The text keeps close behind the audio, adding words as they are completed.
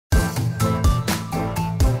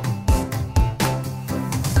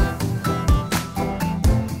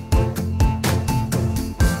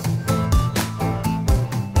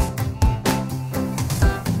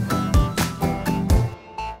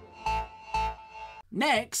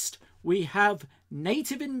Next, we have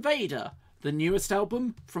Native Invader, the newest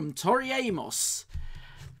album from Tori Amos.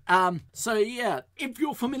 So yeah, if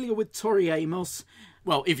you're familiar with Tori Amos,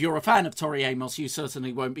 well, if you're a fan of Tori Amos, you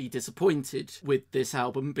certainly won't be disappointed with this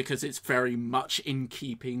album because it's very much in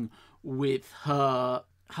keeping with her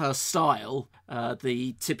style,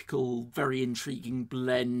 the typical very intriguing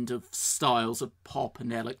blend of styles of pop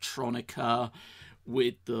and electronica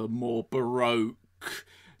with the more baroque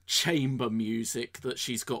chamber music that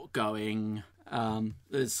she's got going.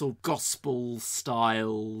 There's sort of gospel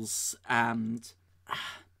styles, and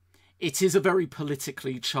it is a very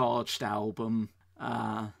politically charged album.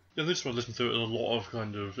 Yeah, this one I listened to it, and a lot of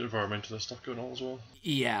kind of environmentalist stuff going on as well.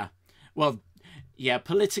 Yeah. Well, yeah,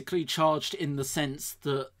 politically charged in the sense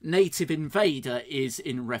that Native Invader is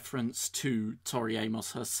in reference to Tori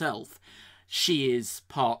Amos herself. She is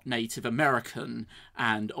part Native American,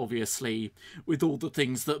 and obviously, with all the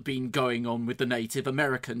things that have been going on with the Native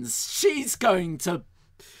Americans, she's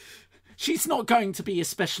not going to be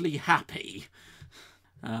especially happy.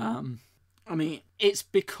 I mean, it's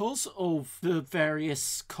because of the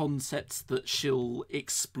various concepts that she'll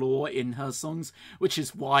explore in her songs, which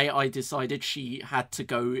is why I decided she had to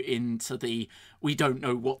go into the we don't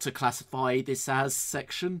know what to classify this as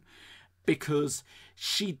section, because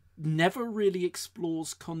she never really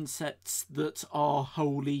explores concepts that are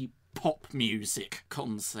wholly pop music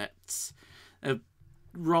concepts.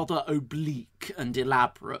 Rather oblique and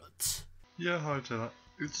elaborate. Yeah, I'd say that.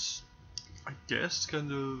 It's, I guess,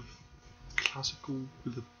 kind of classical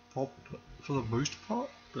with the pop for the most part,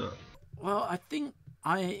 but... Well, I think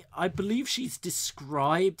I believe she's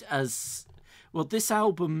described as... Well, this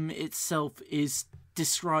album itself is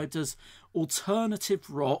described as alternative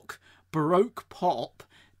rock, baroque pop,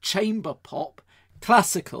 chamber pop,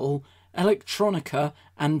 classical, electronica,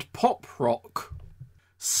 and pop rock.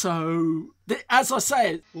 So, as I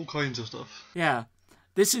say... all kinds of stuff. Yeah.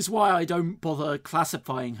 This is why I don't bother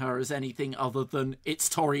classifying her as anything other than it's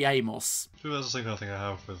Tori Amos. Sure, that's the same kind of thing I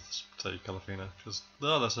have with, say, Calafina, because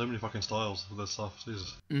there's so many fucking styles for this stuff.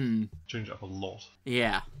 Jesus. Change it up a lot.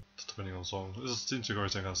 Yeah. Just depending on the song. It seems to go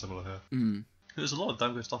kind of similar here. Mm. There's a lot of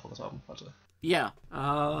damn good stuff on this album, actually. Yeah.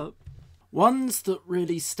 Ones that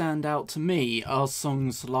really stand out to me are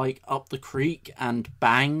songs like Up the Creek and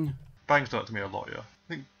Bang. Bang stood out to me a lot, yeah. I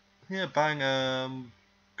think, yeah, Bang,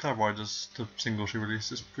 Cloud Riders, the single she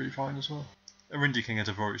released, is pretty fine as well. And Reindeer King had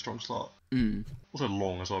a very strong start. Also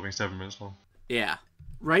long as well, being 7 minutes long. Yeah.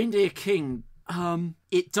 Reindeer King,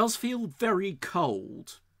 it does feel very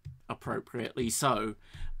cold, appropriately so,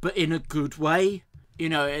 but in a good way. You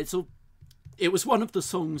know, it was one of the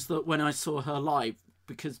songs that when I saw her live,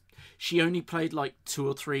 because she only played like 2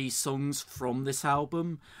 or 3 songs from this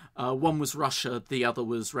album. One was Russia, the other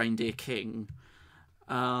was Reindeer King.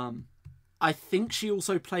 I think she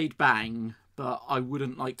also played Bang, but I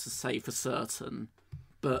wouldn't like to say for certain.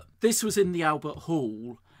 But this was in the Albert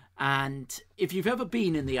Hall, and if you've ever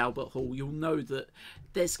been in the Albert Hall, you'll know that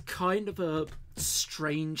there's kind of a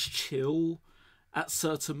strange chill at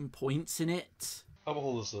certain points in it. Albert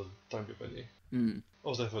Hall is a damn good venue. I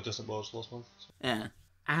was there for Distant Worlds last month. Yeah.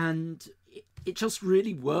 And it just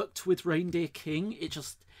really worked with Reindeer King. It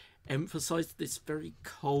just emphasised this very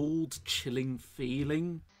cold, chilling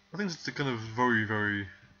feeling. I think it's a kind of very, very,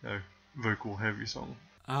 vocal heavy song.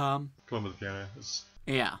 Come on with the piano. It's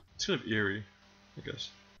kind of eerie, I guess.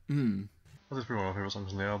 That's probably one of my favourite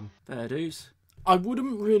songs on the album. Fair dues. I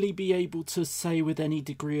wouldn't really be able to say with any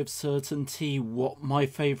degree of certainty what my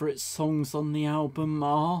favourite songs on the album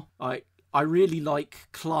are. I really like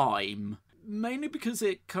Climb, mainly because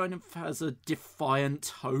it kind of has a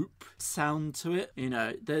defiant hope sound to it. You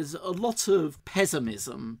know, there's a lot of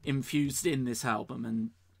pessimism infused in this album and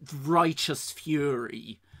righteous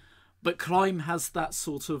fury, but Climb has that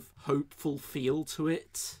sort of hopeful feel to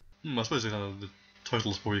it. I suppose the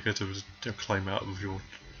total spoil you get to is climb out of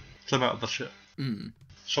the shit.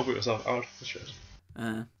 Shovel yourself out of the shit.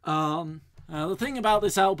 The thing about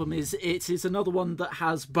this album is it is another one that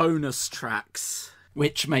has bonus tracks,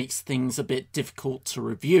 which makes things a bit difficult to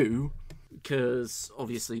review, because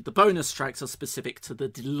obviously the bonus tracks are specific to the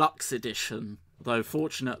deluxe edition, though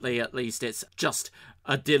fortunately at least it's just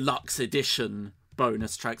a deluxe edition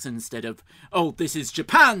bonus tracks instead of, oh, this is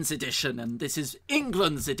Japan's edition, and this is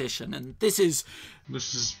England's edition, and this is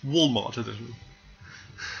Walmart edition.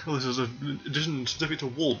 Oh, this is an edition specific to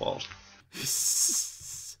Walmart.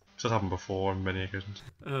 This has happened before on many occasions.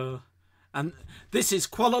 And this is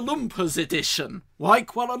Kuala Lumpur's edition. Why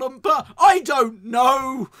Kuala Lumpur? I don't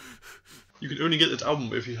know! You can only get this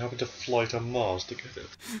album if you happen to fly to Mars to get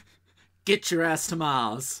it. Get your ass to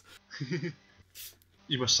Mars.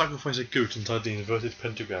 You must sacrifice a goat inside the inverted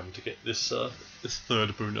pentagram to get this this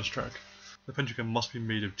third bonus track. The pentagram must be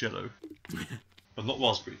made of jello. But not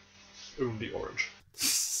raspberry. Only orange.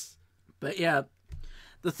 But yeah,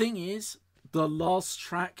 the thing is, the last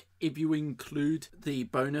track, if you include the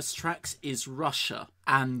bonus tracks, is Russia.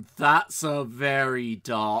 And that's a very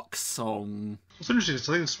dark song. What's interesting is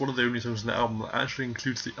I think it's one of the only songs in the album that actually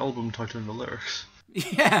includes the album title in the lyrics.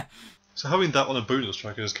 Yeah. So having that on a bonus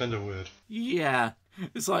track is kind of weird. Yeah.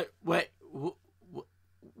 It's like, wait,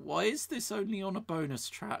 why is this only on a bonus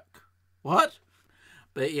track? What?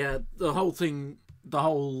 But yeah, the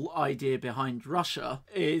whole idea behind Russia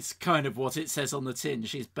is kind of what it says on the tin.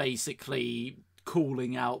 She's basically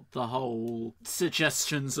calling out the whole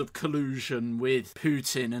suggestions of collusion with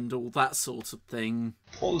Putin and all that sort of thing.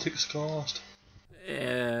 Politics cast.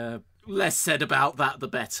 Less said about that, the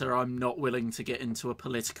better. I'm not willing to get into a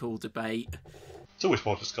political debate. It's always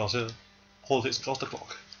politics cast, yeah. Politics cast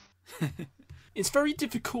o'clock. It's very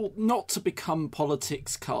difficult not to become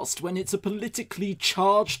politics cast when it's a politically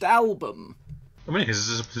charged album. In many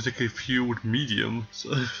cases, it's a politically fueled medium,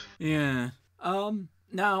 so... Yeah.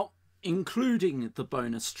 Now, including the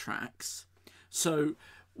bonus tracks, so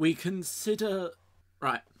we consider...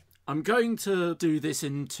 Right, I'm going to do this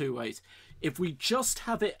in two ways. If we just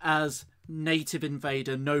have it as Native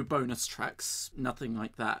Invader, no bonus tracks, nothing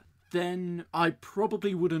like that, then I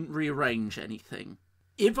probably wouldn't rearrange anything.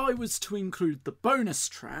 If I was to include the bonus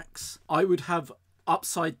tracks, I would have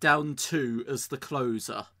Upside Down 2 as the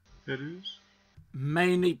closer. It is?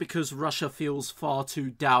 Mainly because Russia feels far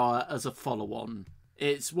too dour as a follow-on.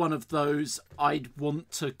 It's one of those I'd want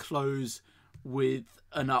to close with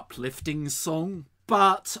an uplifting song,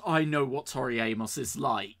 but I know what Tori Amos is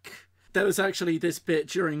like. There was actually this bit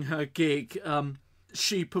during her gig,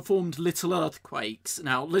 she performed Little Earthquakes.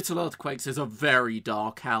 Now, Little Earthquakes is a very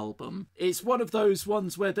dark album. It's one of those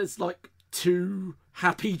ones where there's like 2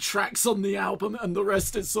 happy tracks on the album and the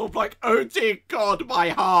rest is sort of like, oh dear God, my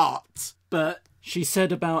heart. But she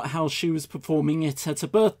said about how she was performing it at a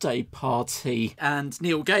birthday party and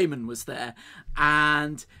Neil Gaiman was there.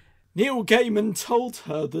 And Neil Gaiman told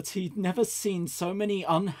her that he'd never seen so many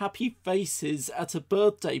unhappy faces at a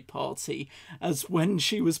birthday party as when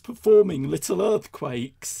she was performing Little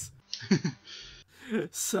Earthquakes.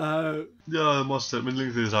 So... Yeah, I must admit,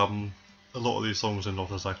 listening to this album, a lot of these songs are not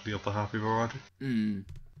exactly of the happy variety.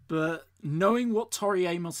 But knowing what Tori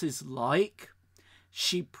Amos is like,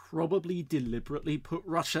 she probably deliberately put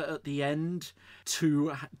Russia at the end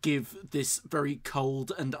to give this very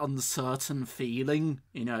cold and uncertain feeling.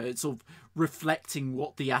 You know, it's sort of reflecting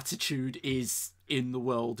what the attitude is in the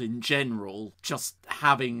world in general. Just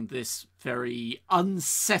having this very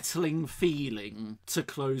unsettling feeling to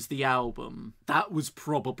close the album. That was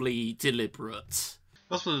probably deliberate.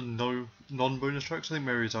 That's for the non-bonus tracks. I think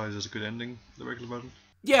Mary's Eyes is a good ending, the regular version.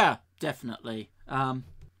 Yeah, definitely.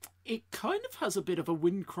 It kind of has a bit of a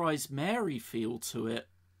Wind Cries Mary feel to it.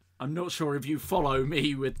 I'm not sure if you follow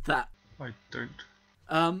me with that. I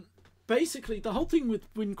don't. Basically, the whole thing with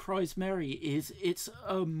Wind Cries Mary is it's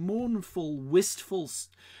a mournful, wistful,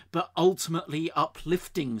 but ultimately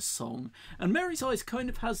uplifting song. And Mary's Eyes kind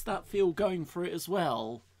of has that feel going for it as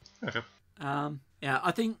well. Okay. Yeah,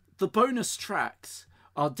 I think the bonus tracks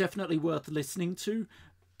are definitely worth listening to,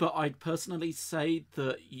 but I'd personally say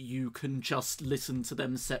that you can just listen to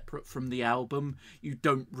them separate from the album. You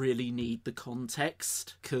don't really need the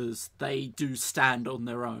context, because they do stand on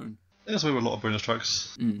their own. That's why with a lot of bonus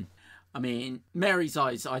tracks. I mean, Mary's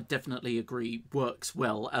Eyes, I definitely agree, works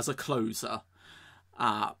well as a closer.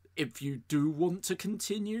 If you do want to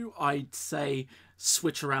continue, I'd say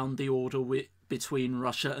switch around the order between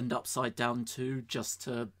Russia and Upside Down 2, just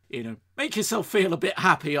to, you know, make yourself feel a bit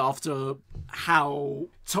happy after how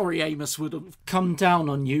Tori Amos would have come down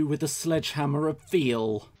on you with a sledgehammer of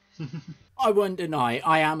veal. I won't deny,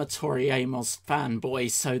 I am a Tori Amos fanboy,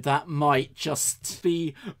 so that might just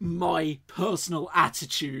be my personal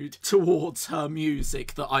attitude towards her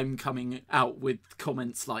music that I'm coming out with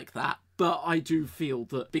comments like that. But I do feel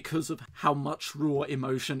that because of how much raw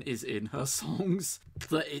emotion is in her songs,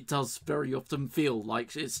 that it does very often feel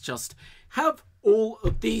like it's just, have all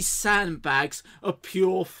of these sandbags a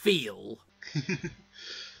pure feel.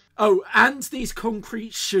 Oh, and these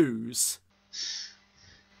concrete shoes.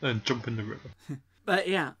 And jump in the river. But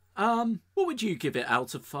yeah, what would you give it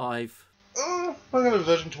out of 5? I'm going to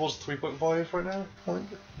version towards 3.5 right now, I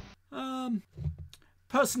think.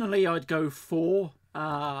 Personally, I'd go 4.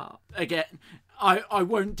 Again, I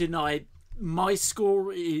won't deny my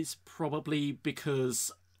score is probably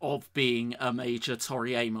because of being a major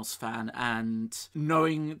Tori Amos fan and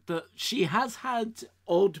knowing that she has had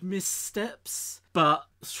odd missteps, but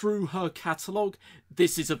through her catalogue,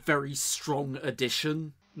 this is a very strong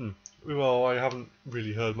addition. Well, I haven't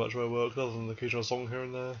really heard much of her work other than the occasional song here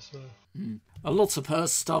and there, so... A lot of her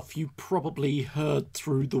stuff you probably heard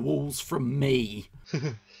through the walls from me.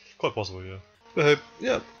 Quite possibly, yeah. But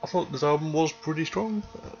yeah, I thought this album was pretty strong,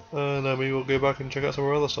 and maybe we'll go back and check out some of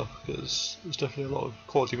her other stuff, because there's definitely a lot of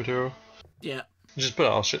quality material. Yeah. Just put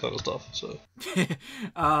out a shit load of stuff, so...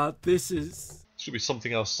 This is... Should be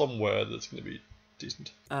something else somewhere that's going to be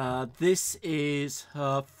decent. This is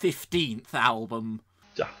her 15th album.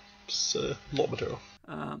 Yeah, it's a lot of material.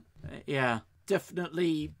 Yeah,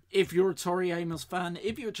 definitely, if you're a Tori Amos fan,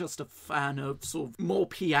 if you're just a fan of sort of more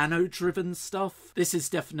piano-driven stuff, this is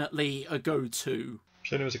definitely a go-to.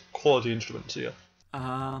 Piano is a quality instrument, so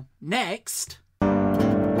yeah. Next... All